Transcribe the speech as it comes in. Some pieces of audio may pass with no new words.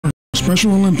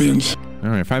Special Olympians. All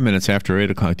right, 5 minutes after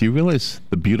 8 o'clock. Do you realize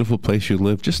the beautiful place you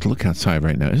live? Just look outside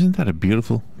right now. Isn't that a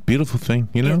beautiful, beautiful thing?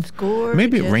 You know, it's gorgeous.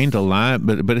 Maybe it rained a lot,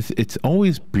 but it's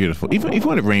always beautiful. Even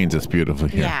when it rains, it's beautiful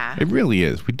here. Yeah. It really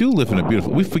is. We do live in a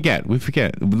beautiful. We forget.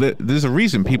 There's a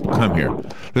reason people come here.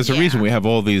 There's a reason we have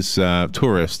all these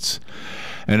tourists.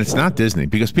 And it's not Disney,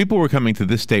 because people were coming to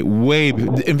this state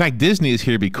in fact, Disney is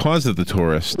here because of the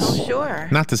tourists. Oh, sure.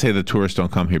 Not to say the tourists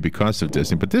don't come here because of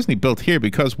Disney, but Disney built here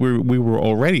because we were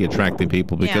already attracting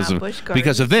people because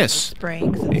of this.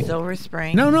 Springs and Silver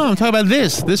Springs. No, I'm talking about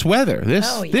this weather.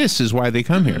 This is why they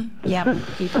come here. Yep,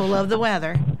 people love the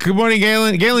weather. Good morning,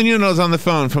 Galen. Galen Unold is on the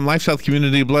phone from LifeSouth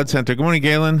Community Blood Center. Good morning,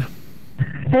 Galen.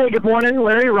 Hey, good morning,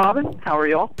 Larry, Robin. How are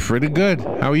y'all? Pretty good.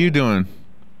 How are you doing?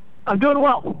 I'm doing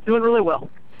well. Doing really well.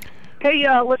 Hey,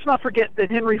 let's not forget that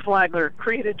Henry Flagler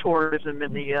created tourism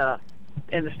in the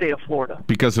state of Florida.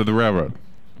 Because of the railroad.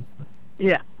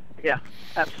 Yeah,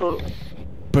 absolutely.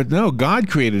 But no, God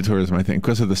created tourism, I think,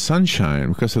 because of the sunshine,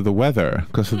 because of the weather,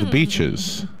 because of the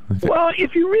beaches. Well,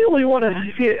 if you really want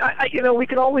to, we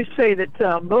can always say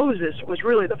that Moses was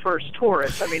really the first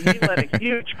tourist. I mean, he led a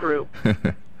huge group.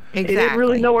 Exactly. He didn't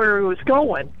really know where he was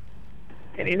going,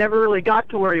 and he never really got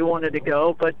to where he wanted to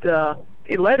go, but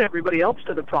he led everybody else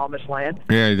to the promised land.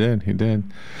 Yeah, he did.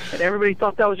 And everybody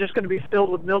thought that was just going to be filled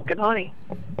with milk and honey.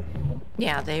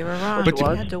 Yeah, they were wrong. But, you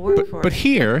had to work for it.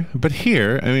 But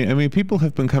here, I mean, people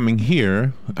have been coming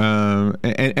here,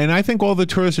 and I think all the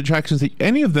tourist attractions,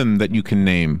 any of them that you can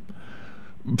name,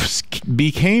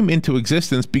 became into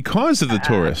existence because of the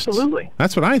tourists. Absolutely.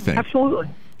 That's what I think. Absolutely.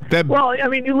 Well, I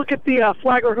mean, you look at the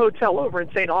Flagler Hotel over in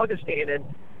St. Augustine, and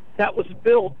that was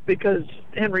built because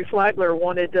Henry Flagler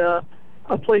wanted a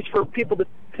place for people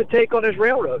to take on his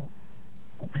railroad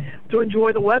to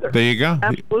enjoy the weather. There you go.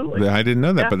 Absolutely. I didn't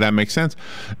know that, but that makes sense.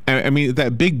 I mean,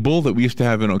 that big bull that we used to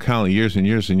have in Ocala years and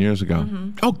years and years ago.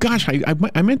 Oh, gosh,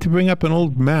 I meant to bring up an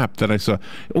old map that I saw.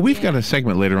 We've got a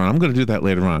segment later on. I'm going to do that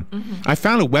later on. I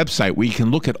found a website where you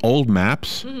can look at old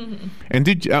maps. And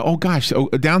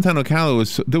downtown Ocala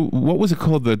was, what was it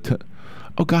called?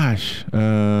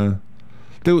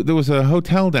 There was a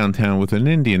hotel downtown with an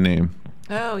Indian name.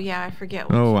 Oh, yeah, I forget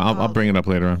what I'll bring it up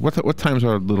later on. What time's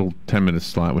our little 10-minute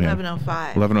slot we have?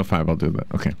 11:05. 11:05, I'll do that.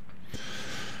 Okay.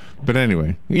 But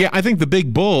anyway, yeah, I think the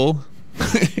big bull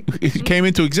came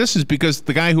into existence because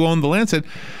the guy who owned the land said,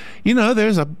 you know,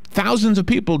 there's thousands of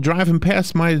people driving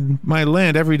past my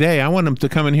land every day. I want them to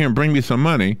come in here and bring me some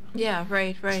money. Yeah,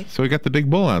 right. So we got the big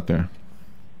bull out there.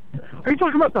 Are you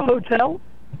talking about the hotel?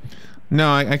 No,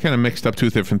 I kind of mixed up two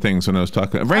different things when I was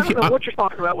talking. I don't know what you're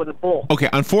talking about with the bull. Okay,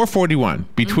 on 441,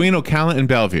 between Ocala and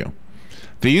Bellevue,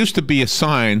 there used to be a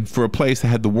sign for a place that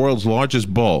had the world's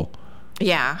largest bull.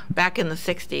 Yeah, back in the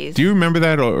 60s. Do you remember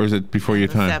that, or is it before your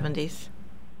time? 70s.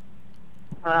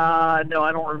 No,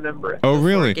 I don't remember it. Oh,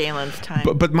 really? Galen's time.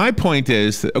 But my point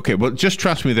is, that, okay, well, just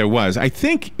trust me, there was. I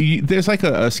think there's like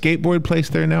a skateboard place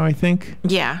there now, I think.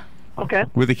 Yeah. Okay.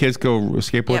 Where the kids go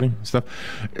skateboarding and stuff.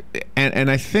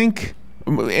 And I think...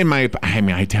 I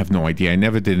have no idea. I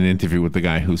never did an interview with the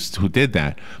guy who did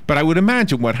that. But I would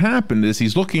imagine what happened is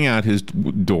he's looking out his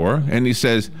door and he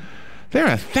says, there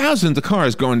are thousands of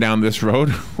cars going down this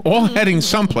road, all heading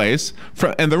someplace,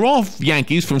 and they're all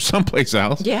Yankees from someplace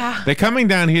else. Yeah. They're coming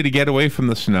down here to get away from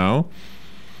the snow.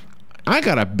 I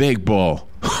got a big bull.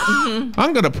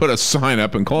 I'm going to put a sign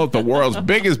up and call it the world's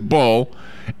biggest bull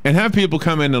and have people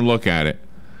come in and look at it.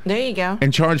 There you go.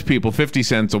 And charge people 50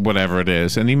 cents or whatever it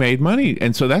is. And he made money.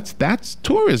 And so that's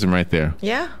tourism right there.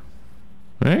 Yeah.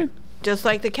 Right? Just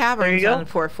like the caverns on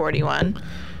 441.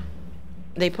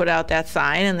 They put out that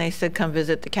sign and they said, come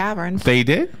visit the caverns. They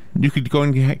did? You could go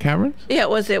and get caverns? Yeah,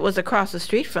 it was across the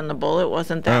street from the bull. It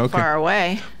wasn't that far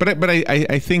away. But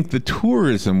I think the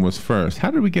tourism was first. How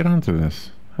did we get onto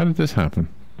this? How did this happen?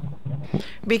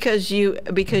 Because you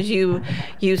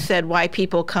said why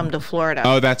people come to Florida.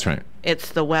 Oh, that's right.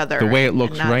 It's the weather. The way it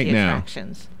looks right now.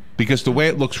 Attractions. Because the way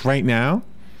it looks right now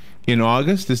in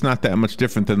August is not that much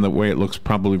different than the way it looks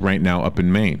probably right now up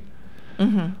in Maine.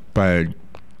 But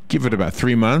give it about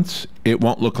 3 months, it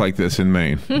won't look like this in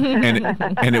Maine.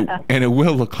 and it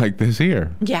will look like this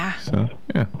here. Yeah. So,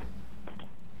 yeah.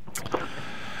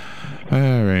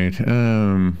 All right.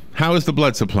 How is the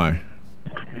blood supply?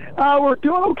 We're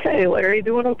doing okay, Larry.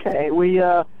 Doing okay. We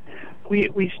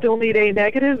still need A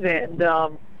negative,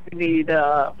 and we need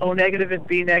O negative and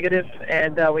B negative,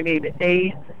 and we need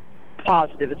A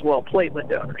positive as well, platelet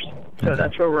donors. So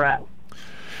that's where we're at.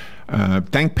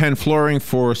 Thank Penn Flooring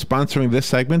for sponsoring this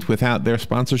segment. Without their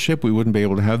sponsorship, we wouldn't be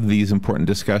able to have these important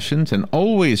discussions. And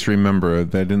always remember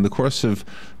that in the course of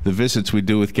the visits we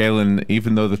do with Galen,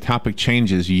 even though the topic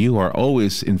changes, you are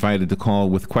always invited to call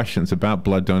with questions about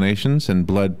blood donations and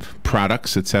blood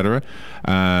products, etc.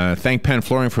 Thank Penn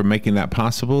Flooring for making that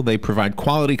possible. They provide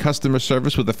quality customer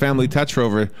service with a family touch for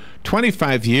over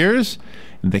 25 years.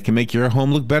 They can make your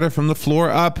home look better from the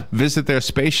floor up. Visit their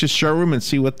spacious showroom and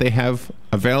see what they have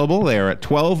available. They are at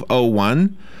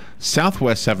 1201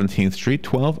 Southwest 17th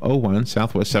Street, 1201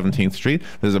 Southwest 17th Street.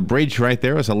 There's a bridge right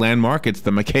there as a landmark. It's the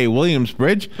McKay-Williams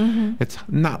Bridge. It's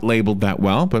not labeled that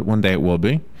well, but one day it will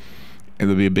be.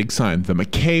 It'll be a big sign, the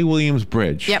McKay-Williams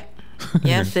Bridge. Yep.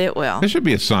 Yes, it will. There should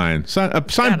be a sign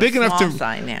big enough to.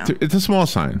 Sign now. It's a small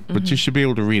sign, but you should be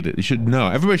able to read it. You should know.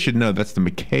 Everybody should know that's the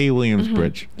McKay-Williams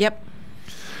Bridge. Yep.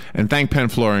 And thank Penn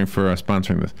Flooring for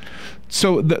sponsoring this.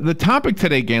 So the topic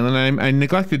today, Galen, I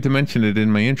neglected to mention it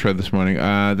in my intro this morning,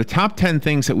 the top 10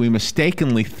 things that we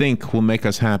mistakenly think will make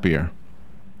us happier.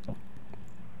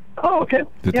 Oh, okay.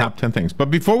 The top 10 things.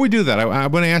 But before we do that, I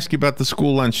want to ask you about the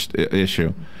school lunch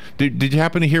issue. Did you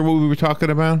happen to hear what we were talking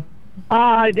about?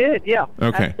 I did, yeah.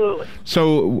 Okay. Absolutely.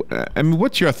 So, I mean,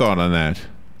 what's your thought on that?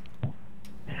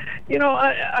 You know,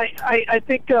 I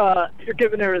think you're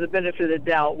giving her the benefit of the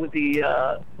doubt with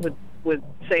the with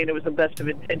saying it was the best of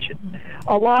intention.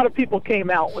 A lot of people came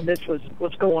out when this was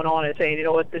going on and saying, you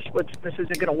know what, this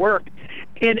isn't going to work,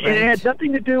 and it had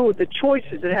nothing to do with the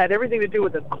choices. It had everything to do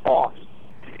with the cost.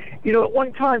 You know, at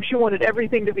one time she wanted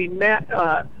everything to be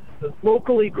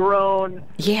locally grown,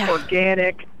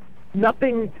 organic,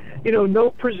 nothing, you know, no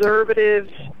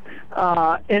preservatives,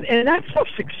 and that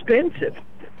stuff's expensive.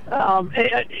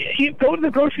 You go to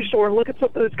the grocery store and look at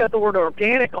something that's got the word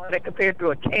organic on it compared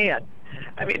to a can.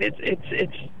 I mean,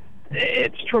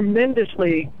 it's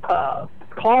tremendously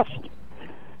cost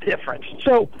difference.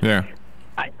 So yeah,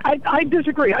 I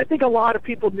disagree. I think a lot of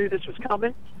people knew this was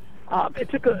coming. It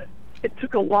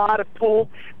took a lot of toll.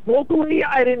 Locally,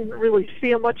 I didn't really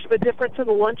see much of a difference in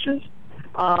the lunches.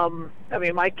 I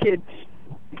mean, my kids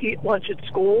eat lunch at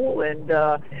school, and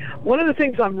one of the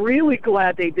things I'm really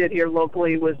glad they did here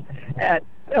locally was at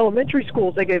elementary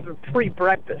schools they gave them free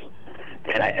breakfast,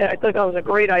 and I thought that was a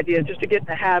great idea, just to get in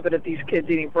the habit of these kids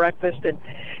eating breakfast.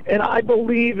 And I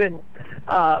believe in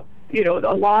you know,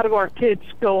 a lot of our kids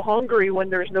go hungry when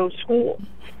there's no school,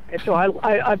 and so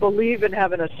I believe in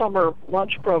having a summer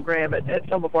lunch program at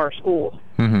some of our schools.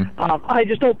 I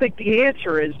just don't think the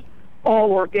answer is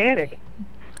all organic.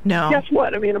 No. Guess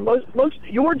what? I mean, most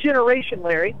your generation,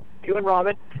 Larry, you and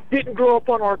Robin, didn't grow up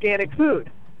on organic food.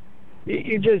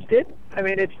 You just didn't. I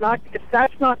mean,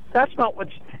 that's not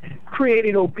what's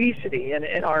creating obesity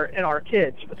in our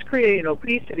kids. What's creating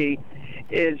obesity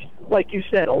is, like you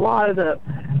said, a lot of the,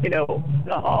 you know,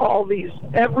 all these,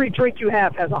 every drink you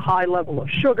have has a high level of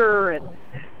sugar, and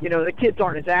you know, the kids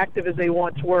aren't as active as they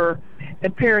once were,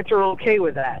 and parents are okay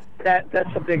with that.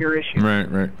 That's a bigger issue.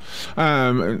 Right.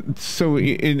 So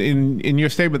in your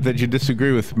statement that you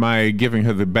disagree with my giving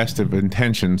her the best of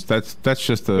intentions, that's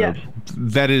just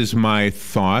that is my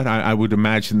thought. I would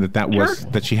imagine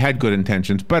that she had good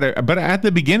intentions, but at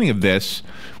the beginning of this,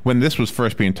 when this was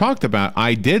first being talked about,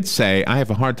 I did say I have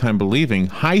a hard time believing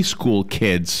high school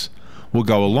kids will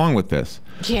go along with this.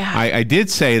 Yeah. I did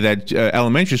say that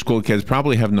elementary school kids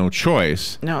probably have no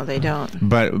choice. No, they don't.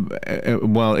 But,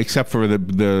 well, except for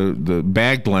the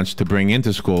bagged lunch to bring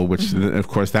into school, which, of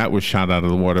course, that was shot out of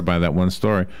the water by that one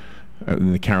story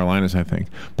in the Carolinas, I think.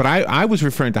 But I was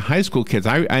referring to high school kids.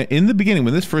 I in the beginning,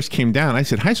 when this first came down, I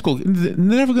said, high school, they're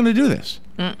never going to do this.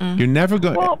 You're never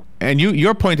going. Well, and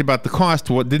your point about the cost,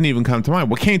 what didn't even come to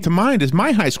mind. What came to mind is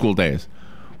my high school days.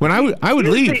 When I would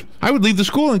leave the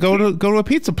school and go to a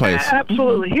pizza place.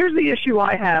 Absolutely. Here's the issue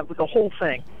I have with the whole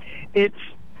thing. It's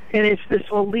this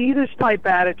elitist type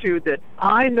attitude that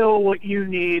I know what you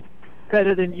need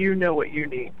better than you know what you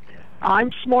need.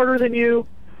 I'm smarter than you.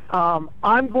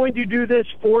 I'm going to do this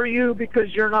for you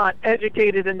because you're not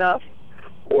educated enough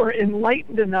or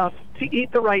enlightened enough to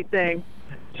eat the right thing.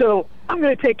 So I'm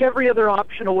going to take every other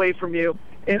option away from you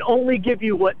and only give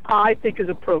you what I think is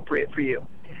appropriate for you.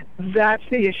 That's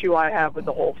the issue I have with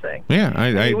the whole thing.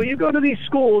 Yeah, when you go to these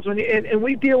schools, and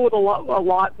we deal with a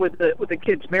lot with the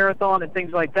kids marathon and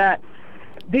things like that.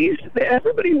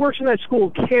 Everybody who works in that school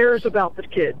cares about the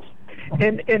kids,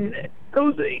 and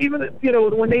those, even, you know,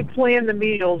 when they plan the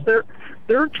meals,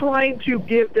 they're trying to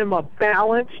give them a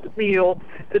balanced meal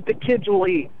that the kids will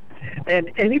eat.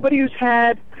 And anybody who's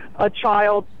had a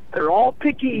child, they're all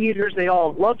picky eaters. They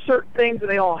all love certain things and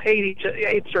they all hate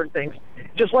certain things,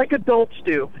 just like adults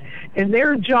do. And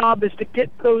their job is to get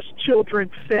those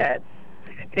children fed.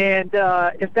 And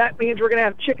if that means we're going to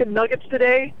have chicken nuggets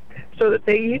today so that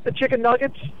they eat the chicken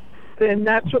nuggets, then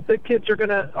that's what the kids are going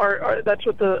to, that's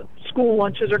what the school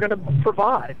lunches are going to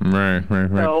provide. Right.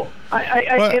 So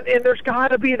and there's got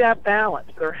to be that balance.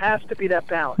 There has to be that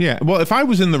balance. Yeah. Well, if I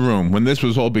was in the room when this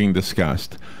was all being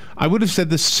discussed, I would have said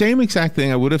the same exact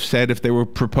thing I would have said if they were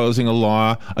proposing a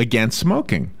law against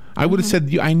smoking. I would have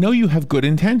said, I know you have good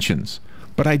intentions,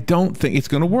 but I don't think it's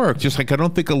going to work. Just like I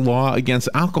don't think a law against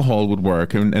alcohol would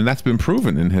work, and that's been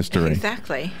proven in history.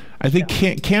 Exactly. I think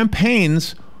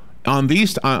campaigns on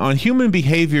on human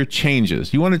behavior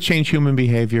changes. You want to change human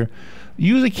behavior?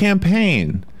 Use a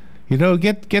campaign. You know,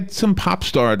 get some pop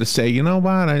star to say, you know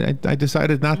what, I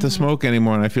decided not to smoke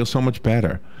anymore, and I feel so much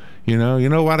better. You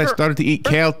know what? I started to eat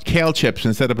kale chips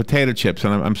instead of potato chips,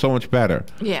 and I'm so much better.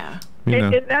 Yeah.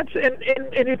 And that's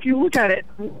and if you look at it,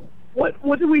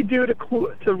 what do we do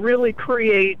to really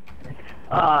create,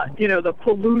 the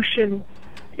pollution,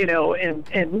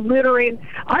 and littering?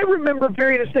 I remember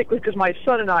very distinctly because my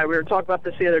son and I, we were talking about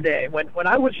this the other day. When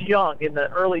I was young in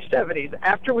the early 70s,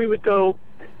 after we would go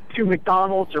to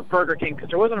McDonald's or Burger King, because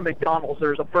there wasn't a McDonald's,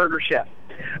 there was a Burger Chef.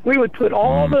 We would put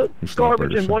all the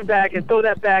garbage in one bag and throw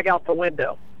that bag out the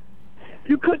window.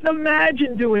 You couldn't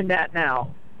imagine doing that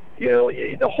now.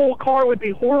 The whole car would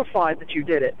be horrified that you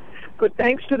did it. But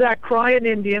thanks to that crying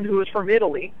Indian who was from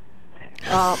Italy,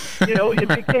 it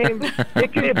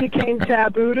became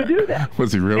taboo to do that.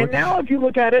 Was he really? And now if you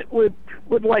look at it with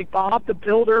like Bob the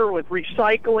Builder, with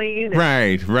recycling, and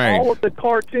right, all of the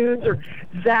cartoons,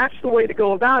 that's the way to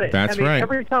go about it. That's right.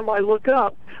 Every time I look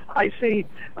up, I see,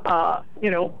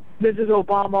 Mrs.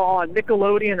 Obama on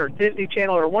Nickelodeon or Disney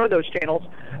Channel or one of those channels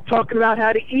talking about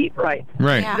how to eat right.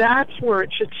 Right. Yeah. That's where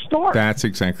it should start. That's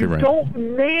exactly right. Don't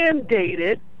mandate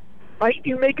it, right?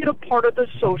 You make it a part of the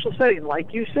social setting,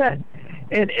 like you said.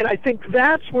 And I think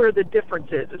that's where the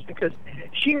difference is because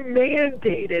she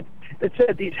mandated that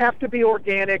said these have to be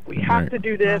organic, we have to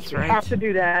do this, we have to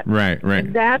do that. Right.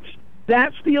 And that's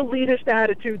the elitist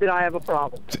attitude that I have a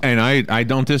problem with. And I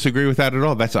don't disagree with that at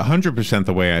all. That's 100%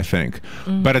 the way I think.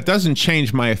 But it doesn't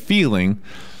change my feeling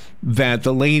that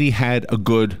the lady had a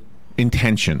good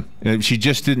intention. She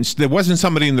just didn't. There wasn't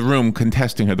somebody in the room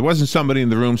contesting her. There wasn't somebody in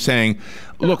the room saying,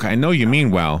 look, I know you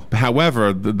mean well.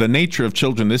 However, the nature of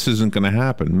children, this isn't going to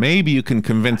happen. Maybe you can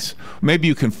convince, maybe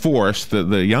you can force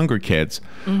the younger kids.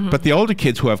 But the older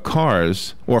kids who have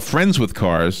cars or friends with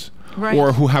cars, right,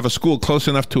 or who have a school close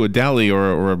enough to a deli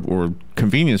or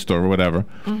convenience store or whatever,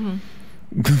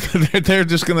 they're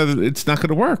just going to, it's not going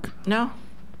to work. No.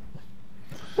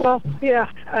 Well, yeah,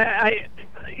 I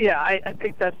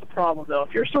think that's the problem, though.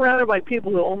 If you're surrounded by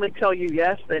people who only tell you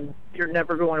yes, then you're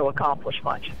never going to accomplish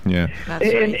much. Yeah. That's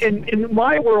right. In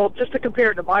my world, just to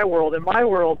compare it to my world, in my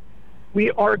world,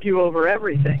 we argue over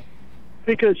everything.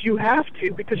 Because you have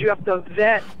to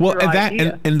vet your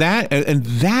idea. and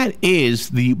that is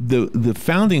the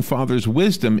founding fathers'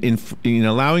 wisdom in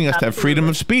allowing us to have freedom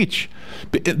of speech.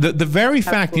 The very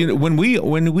fact, when we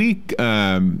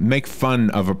make fun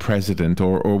of a president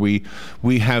or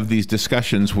we have these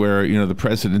discussions where the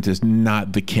president is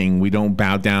not the king, we don't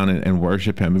bow down and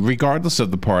worship him, regardless of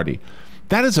the party.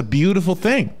 That is a beautiful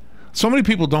thing. So many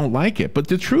people don't like it, but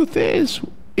the truth is,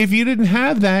 if you didn't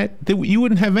have that, you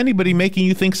wouldn't have anybody making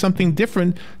you think something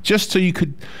different just so you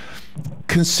could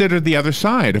consider the other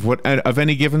side of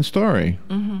any given story.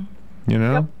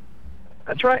 Yep.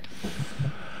 That's right.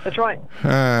 That's right.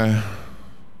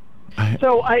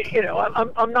 So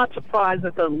I'm not surprised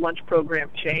that the lunch program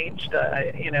changed,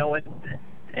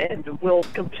 and will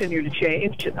continue to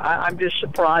change. I'm just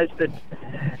surprised that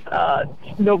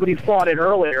nobody fought it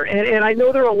earlier. And I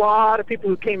know there are a lot of people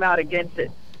who came out against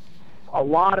it. A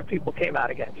lot of people came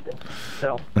out against it.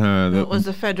 So it was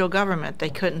the federal government; they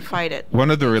couldn't fight it.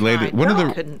 One of the related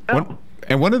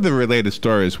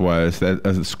stories was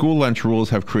that school lunch rules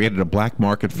have created a black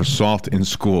market for salt in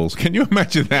schools. Can you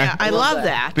imagine that? Yeah, I love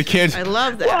that. The kids. I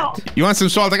love that. Well, you want some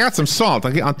salt? I got some salt.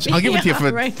 I'll give it to you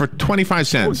for 25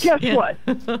 cents. Well, guess what?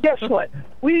 Guess what?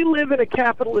 We live in a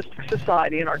capitalistic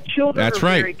society, and our children are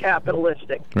very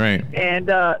capitalistic. Right. And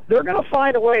they're going to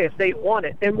find a way if they want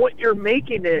it. And what you're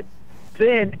making it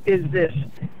then is this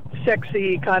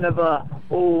sexy kind of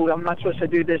I'm not supposed to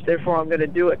do this, therefore I'm going to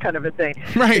do it kind of a thing.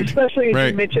 Right. Especially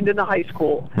as you mentioned in the high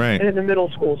school and in the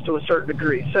middle schools to a certain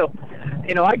degree. So,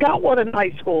 I got one in high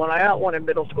school and I got one in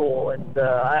middle school, and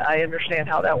I understand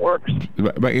how that works.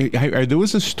 But there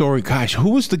was a story. Gosh, who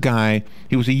was the guy?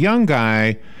 He was a young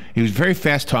guy. He was very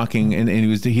fast talking, and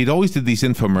he'd always did these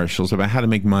infomercials about how to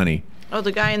make money. Oh,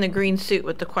 the guy in the green suit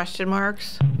with the question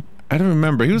marks. I don't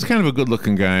remember. He was kind of a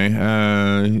good-looking guy.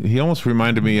 He almost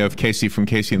reminded me of Casey from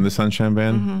Casey and the Sunshine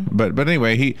Band. But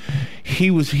anyway,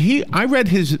 I read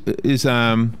his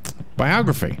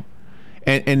biography,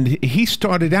 and he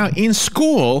started out in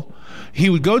school. He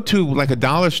would go to like a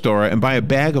dollar store and buy a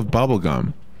bag of bubble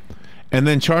gum, and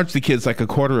then charge the kids like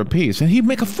 $0.25 a piece, and he'd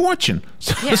make a fortune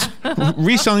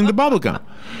reselling the bubble gum.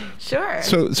 Sure.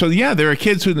 So yeah, there are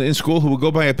kids in school who would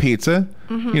go buy a pizza,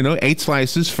 8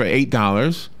 slices for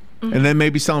 $8. And then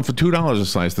maybe selling for $2 a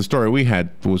slice. The story we had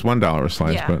was $1 a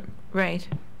slice. Yeah, but right.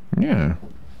 Yeah.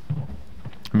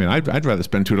 I mean, I'd rather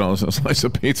spend $2 a slice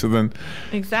of pizza than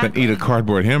eat a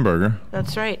cardboard hamburger.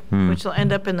 That's right, which will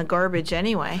end up in the garbage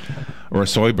anyway. Or a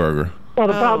soy burger. Well,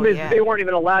 the problem is they weren't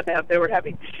even allowed to have. They were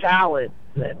having salads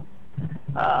that,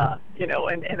 and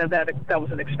that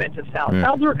was an expensive salad. Yeah.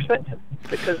 Salads are expensive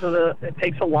because of it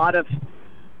takes a lot to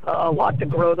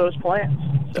grow those plants.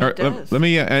 So All right, let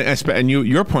me and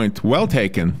your point well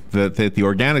taken that the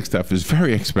organic stuff is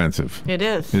very expensive. It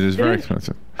is. It is very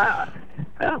expensive.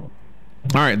 Yeah.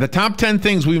 All right, the top 10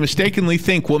 things we mistakenly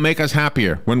think will make us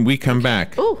happier when we come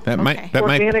back. Ooh, organic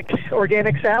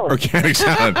salad. Organic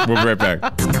salad. We'll be right back.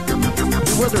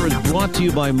 Weather is brought to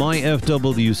you by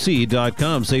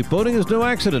myfwc.com. Safe boating is no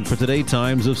accident for today.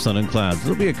 Times of sun and clouds.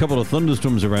 There'll be a couple of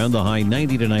thunderstorms around, the high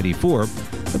 90 to 94.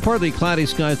 And partly cloudy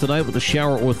skies tonight with a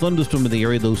shower or thunderstorm in the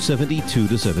area, though 72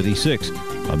 to 76.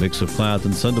 A mix of clouds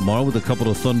and sun tomorrow with a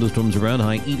couple of thunderstorms around,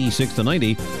 high 86 to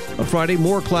 90. On Friday,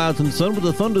 more clouds and sun with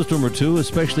a thunderstorm or two,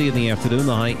 especially in the afternoon,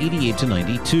 the high 88 to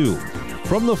 92.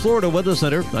 From the Florida Weather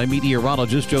Center, I'm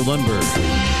meteorologist Joe Lundberg.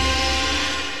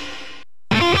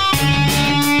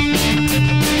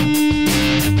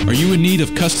 Are you in need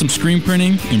of custom screen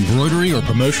printing, embroidery, or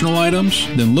promotional items?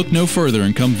 Then look no further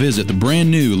and come visit the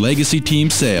brand new Legacy Team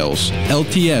Sales.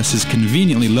 LTS is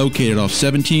conveniently located off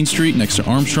 17th Street next to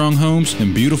Armstrong Homes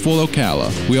in beautiful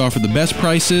Ocala. We offer the best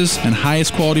prices and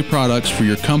highest quality products for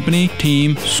your company,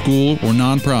 team, school, or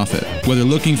nonprofit. Whether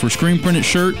looking for screen printed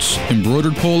shirts,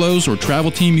 embroidered polos, or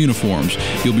travel team uniforms,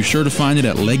 you'll be sure to find it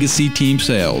at Legacy Team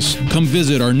Sales. Come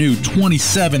visit our new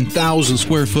 27,000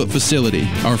 square foot facility.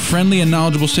 Our friendly and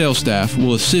knowledgeable sales staff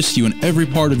will assist you in every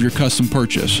part of your custom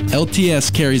purchase.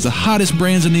 LTS carries the hottest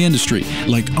brands in the industry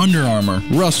like Under Armour,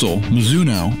 Russell,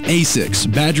 Mizuno, Asics,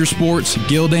 Badger Sports,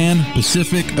 Gildan,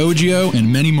 Pacific, Ogio,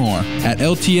 and many more. At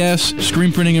LTS,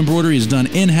 screen printing embroidery is done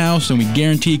in-house and we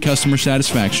guarantee customer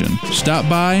satisfaction. Stop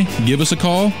by, give us a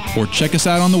call, or check us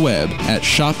out on the web at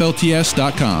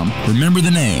shoplts.com. Remember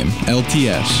the name,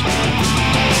 LTS.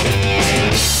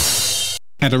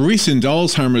 At a recent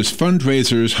Alzheimer's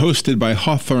fundraisers hosted by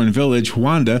Hawthorne Village,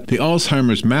 Wanda, the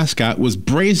Alzheimer's mascot was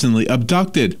brazenly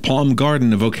abducted. Palm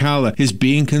Garden of Ocala is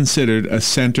being considered a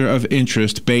center of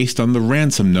interest based on the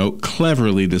ransom note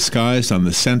cleverly disguised on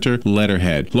the center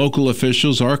letterhead. Local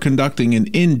officials are conducting an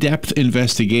in-depth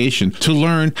investigation to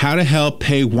learn how to help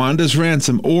pay Wanda's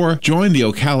ransom or join the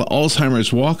Ocala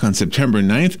Alzheimer's Walk on September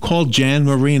 9th. Call Jan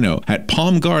Marino at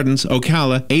Palm Gardens,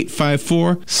 Ocala,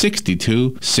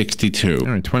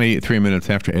 854-6262. All right, 23 minutes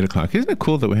after 8 o'clock. Isn't it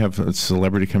cool that we have a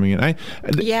celebrity coming in? I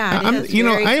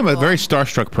am a very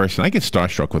starstruck person. I get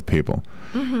starstruck with people.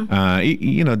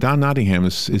 Don Nottingham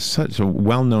is such a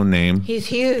well-known name. He's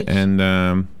huge.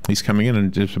 And he's coming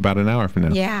in just about an hour from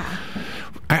now. Yeah.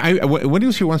 When he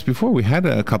was here once before, we had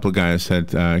a couple of guys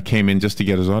that came in just to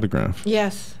get his autograph.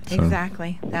 Yes,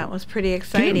 exactly. That was pretty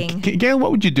exciting. Gail,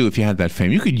 what would you do if you had that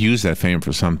fame? You could use that fame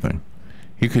for something.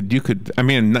 You could. I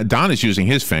mean, Don is using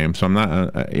his fame, so I'm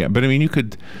not. But I mean, you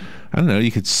could. I don't know. You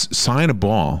could sign a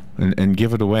ball and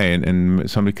give it away, and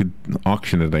somebody could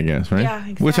auction it. I guess, right? Yeah,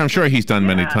 exactly. Which I'm sure he's done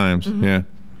many times. Yeah.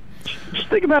 Just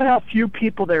think about how few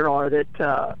people there are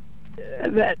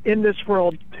that in this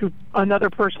world who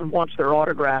another person wants their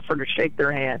autograph or to shake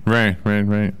their hand. Right.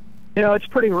 It's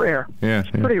pretty rare. Yeah, it's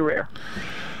pretty rare.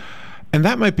 And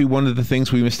that might be one of the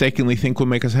things we mistakenly think will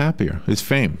make us happier is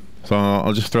fame. So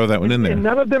I'll just throw that one in there. And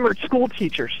none of them are school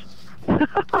teachers.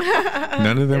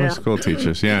 None of them are school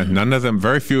teachers. Yeah, none of them.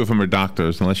 Very few of them are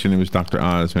doctors, unless your name is Dr.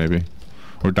 Oz, maybe,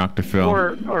 or Dr. Phil,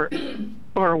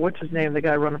 or what's his name? The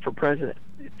guy running for president.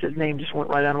 His name just went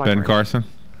right out of my brain. Ben Carson.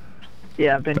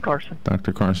 Yeah, Ben Carson.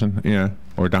 Dr. Carson. Yeah,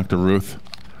 or Dr. Ruth.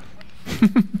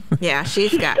 Yeah,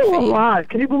 she's got still alive.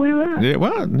 Can you believe that? Yeah.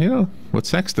 Well, what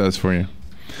sex does for you.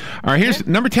 All right, here's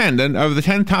number 10. Then of the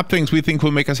 10 top things we think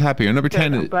will make us happier. Number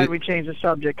 10. I'm glad we changed the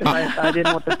subject because I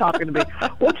didn't want the topic to be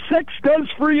what sex does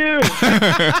for you.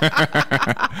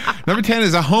 Number 10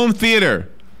 is a home theater.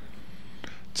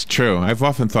 It's true. I've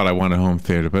often thought I want a home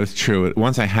theater, but it's true.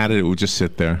 Once I had it, it would just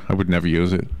sit there. I would never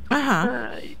use it.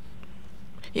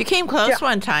 You came close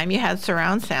one time. You had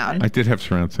surround sound. I did have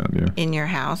surround sound, yeah. In your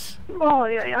house. Well,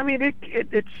 yeah, I mean,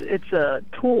 it's a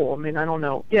tool. I mean, I don't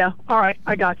know. Yeah, all right,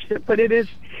 I got you. But it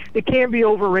can be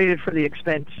overrated for the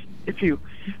expense.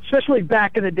 Especially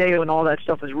back in the day when all that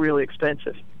stuff was really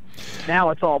expensive.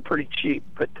 Now it's all pretty cheap.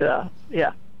 But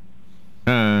yeah.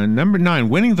 Number 9,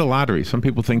 winning the lottery. Some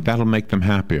people think that'll make them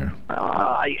happier.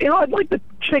 I'd like to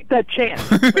take that chance.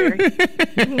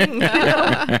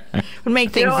 Would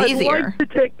make things easier. I'd like to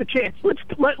take the chance.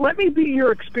 Let me be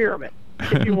your experiment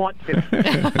if you want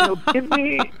to.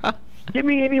 Give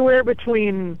me anywhere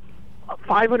between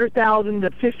 $500,000 to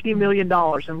 $50 million,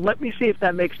 and let me see if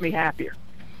that makes me happier.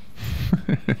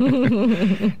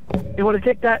 You want to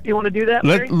take that? You want to do that?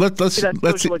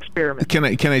 Let's experiment. Can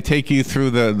I take you through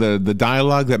the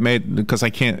dialogue that made, because I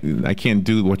can't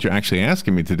do what you're actually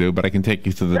asking me to do, but I can take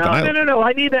you through the dialogue. No.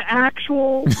 I need an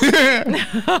actual.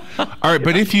 All right,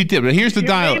 but if you did, but here's the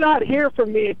dialogue. You may not hear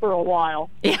from me for a while.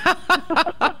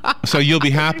 So you'll be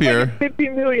happier.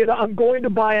 $50 million. I'm going to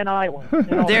buy an island.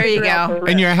 There you go.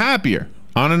 And you're happier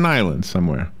on an island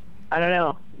somewhere. I don't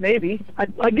know. Maybe.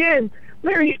 Again,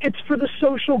 Larry, it's for the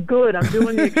social good. I'm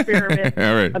doing the experiment.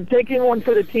 All right. I'm taking one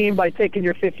for the team by taking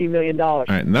your $50 million. All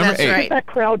right, number 8. Right. Get that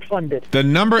crowdfunded. The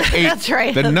number 8. That's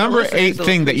right. The number 8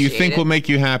 thing that you think will make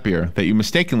you happier, that you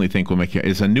mistakenly think will make you,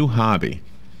 is a new hobby.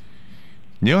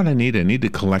 You know what I need? I need to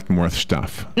collect more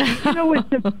stuff. It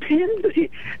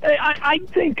depends. I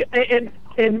think,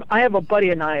 and I have a buddy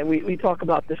and we talk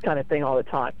about this kind of thing all the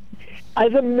time.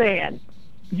 As a man,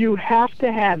 you have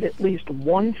to have at least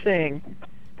one thing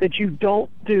that you don't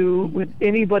do with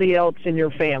anybody else in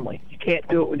your family. You can't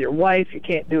do it with your wife. You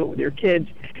can't do it with your kids.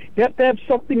 You have to have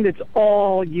something that's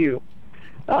all you.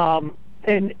 And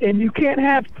you can't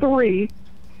have 3.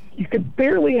 You could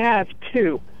barely have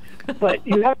 2. But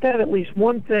you have to have at least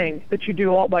one thing that you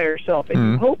do all by yourself.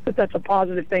 And you hope that that's a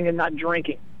positive thing and not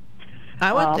drinking.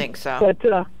 I would think so. But,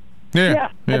 yeah,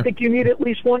 I think you need at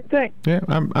least one thing. Yeah,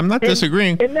 I'm not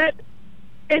disagreeing.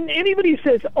 And anybody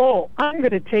says, "Oh, I'm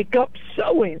going to take up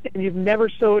sewing," and you've never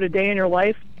sewed a day in your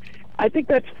life, I think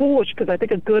that's foolish, because I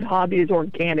think a good hobby is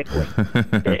organically.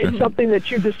 It's something that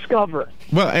you discover.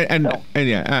 Well, and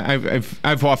yeah,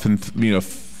 I've often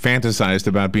fantasized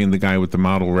about being the guy with the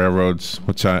model railroads,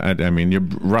 which I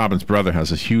mean, Robin's brother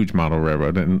has a huge model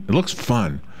railroad, and it looks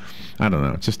fun. I don't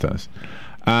know, it just does.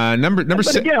 Number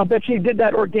 6. Again, I'll bet you he did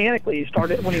that organically. He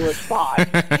started when he was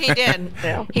 5. He did.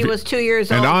 Yeah. He was 2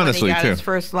 years old when he got his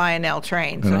first Lionel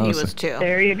train, so he was 2.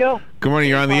 There you go. Good morning.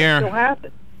 You're on the air.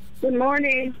 Good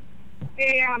morning.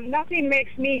 Hey, nothing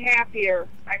makes me happier.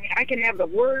 I mean, I can have the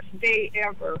worst day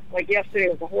ever. Like yesterday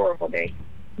was a horrible day.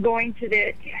 Going to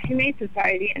the Humane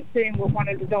Society and sitting with one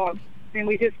of the dogs, and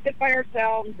we just sit by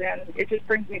ourselves, and it just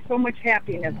brings me so much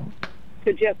happiness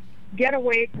to just get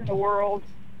away from the world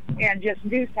and just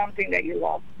do something that you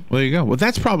love. Well, there you go. Well,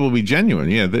 that's probably genuine.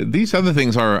 Yeah, these other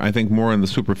things are, I think, more in the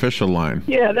superficial line.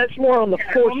 Yeah, that's more on the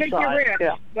force side. It makes you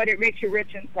rich, but it makes you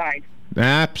rich inside.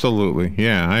 Absolutely.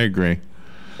 Yeah, I agree.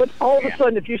 But all of a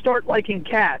sudden, if you start liking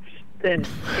cats, then,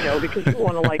 because you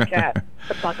want to like cats,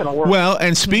 that's not going to work. Well,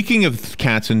 and speaking of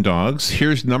cats and dogs,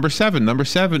 here's number 7. Number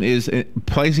 7 is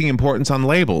placing importance on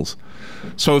labels.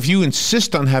 So if you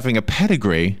insist on having a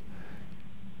pedigree,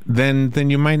 then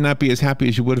you might not be as happy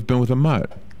as you would have been with a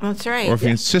mutt. That's right. Or if you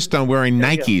insist on wearing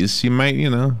Nikes, you might,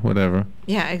 whatever.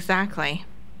 Yeah, exactly.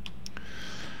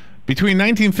 Between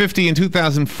 1950 and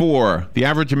 2004, the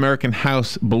average American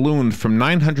house ballooned from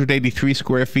 983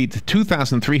 square feet to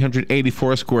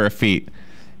 2,384 square feet,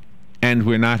 and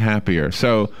we're not happier.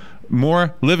 So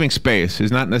more living space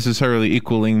is not necessarily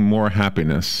equaling more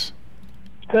happiness.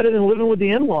 It's better than living with the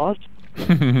in-laws.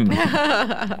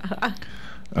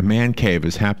 A man cave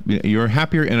is happy. You're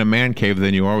happier in a man cave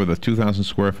than you are with a 2,000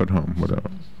 square foot home,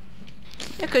 whatever.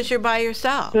 Yeah, because you're by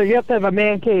yourself. So you have to have a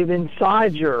man cave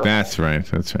inside your. That's right.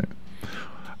 That's right.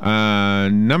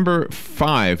 Number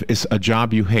 5 is a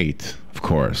job you hate. Of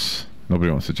course, nobody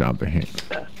wants a job they hate.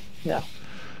 Yeah.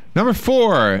 Number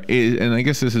 4 is, and I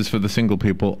guess this is for the single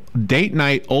people, date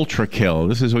night ultra kill.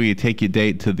 This is where you take your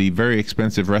date to the very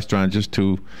expensive restaurant just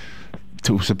to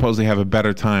supposedly have a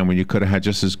better time when you could have had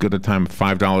just as good a time at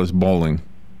 $5 bowling.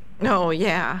 Oh,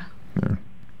 yeah.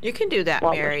 You can do that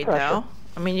married, though.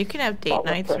 I mean, you can have date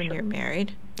nights when you're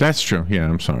married. That's true. Yeah,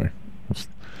 I'm sorry.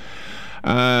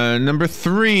 Number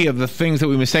 3 of the things that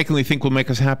we mistakenly think will make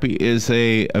us happy is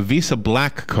a Visa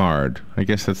Black card. I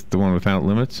guess that's the one without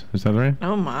limits. Is that right?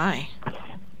 Oh, my.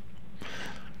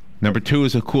 Number 2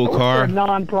 is a cool car. A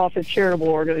non-profit charitable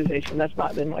organization. That's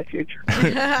not in my future.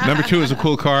 Number 2 is a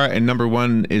cool car, and number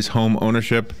 1 is home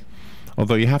ownership.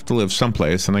 Although you have to live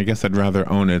someplace, and I guess I'd rather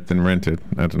own it than rent it.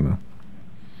 I don't know.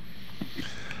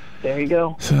 There you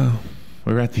go. So,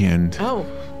 we're at the end. Oh.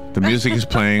 The music is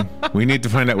playing. We need to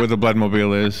find out where the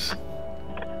Bloodmobile is.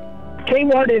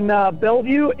 Kmart in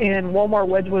Bellevue and Walmart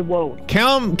Wedgwood Road.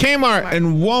 Kmart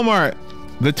and Walmart,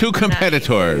 the two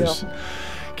competitors. Nice.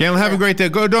 Galen, have a great day.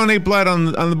 Go donate blood on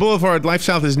the Boulevard.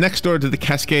 LifeSouth is next door to the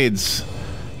Cascades.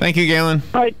 Thank you, Galen.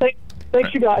 All right,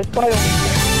 thanks you guys. Bye.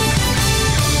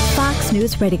 Fox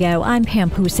News Radio, I'm Pam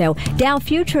Puso. Dow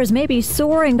futures may be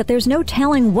soaring, but there's no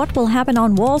telling what will happen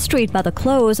on Wall Street by the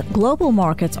close. Global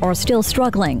markets are still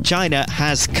struggling. China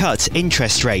has cut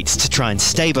interest rates to try and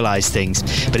stabilize things,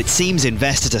 but it seems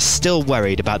investors are still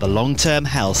worried about the long-term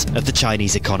health of the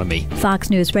Chinese economy. Fox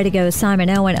News Radio's Simon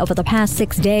Owen. Over the past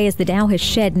 6 days, the Dow has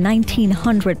shed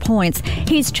 1,900 points.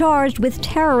 He's charged with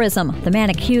terrorism, the man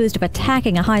accused of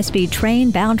attacking a high-speed train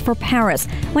bound for Paris.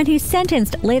 When he's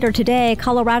sentenced later today,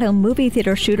 Colorado movie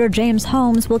theater shooter James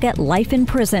Holmes will get life in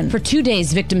prison. For 2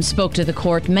 days, victims spoke to the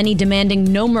court, many demanding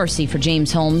no mercy for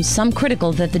James Holmes, some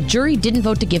critical that the jury didn't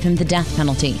vote to give him the death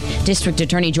penalty. District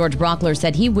Attorney George Brockler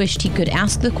said he wished he could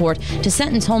ask the court to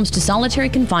sentence Holmes to solitary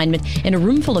confinement in a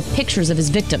room full of pictures of his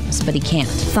victims, but he can't.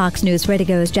 Fox News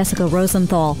Radio's Jessica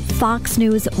Rosenthal. Fox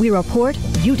News, we report,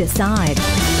 you decide.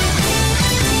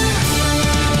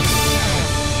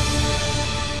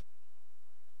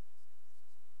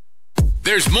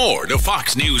 There's more to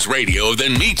Fox News Radio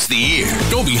than meets the ear.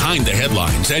 Go behind the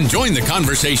headlines and join the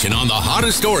conversation on the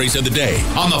hottest stories of the day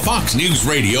on the Fox News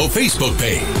Radio Facebook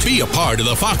page. Be a part of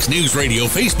the Fox News Radio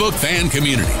Facebook fan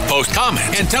community. Post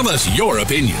comments and tell us your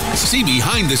opinions. See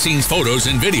behind-the-scenes photos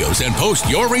and videos and post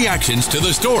your reactions to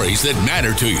the stories that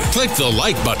matter to you. Click the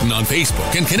like button on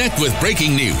Facebook and connect with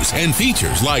breaking news and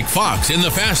features like Fox in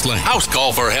the Fast Lane, House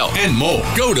Call for Help, and more.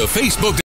 Go to Facebook.